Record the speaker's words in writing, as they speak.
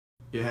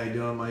Yeah, how you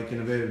doing, Mike?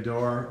 Innovative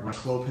Door. My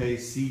Clopay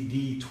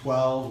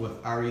CD12 with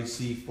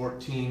REC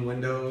 14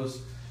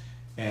 windows.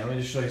 And let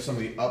me just show you some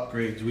of the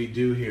upgrades we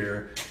do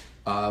here.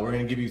 We're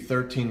going to give you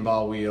 13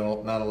 ball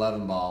wheel, not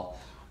 11 ball.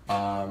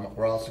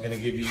 We're also going to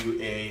give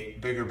you a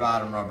bigger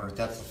bottom rubber.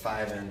 That's the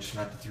 5-inch,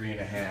 not the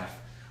 3.5.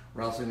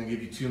 We're also going to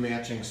give you 2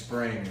 matching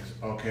springs,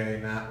 okay?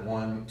 Not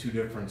 2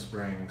 different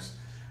springs.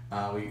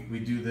 We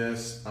do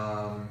this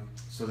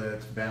so that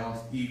it's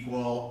balanced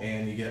equal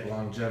and you get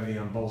longevity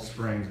on both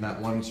springs, not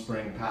one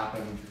spring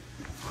popping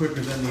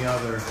quicker than the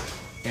other.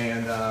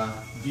 And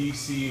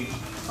DC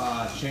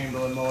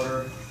Chamberlain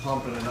motor,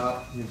 pumping it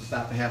up. You can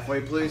stop the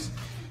halfway, please.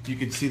 You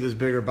can see this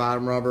bigger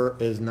bottom rubber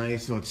is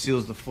nice, so it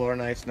seals the floor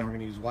nice. Now we're going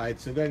to use wide.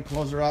 So go ahead and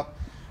close her up.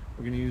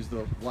 We're going to use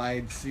the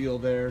wide seal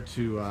there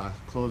to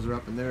close her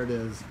up, and there it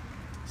is.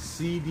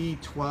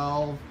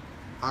 CD12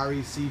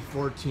 REC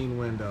 14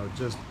 window,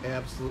 just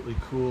absolutely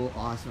cool,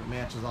 awesome. It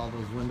matches all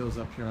those windows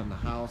up here on the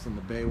house and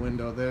the bay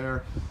window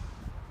there.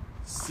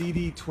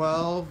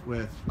 CD12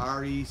 with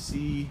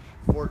REC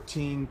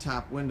 14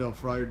 top window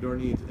for all your door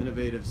needs.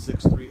 Innovative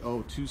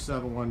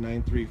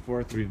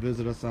 630-271-9343.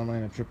 Visit us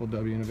online at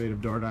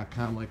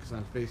www.innovativedoor.com. Like us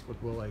on Facebook,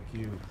 we'll like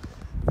you.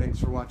 Thanks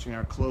for watching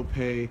our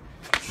Clopay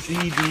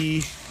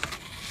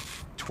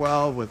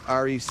CD12 with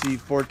REC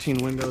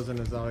 14 windows, and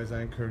as always,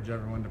 I encourage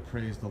everyone to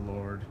praise the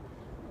Lord.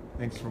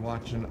 Thanks for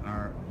watching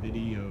our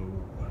video.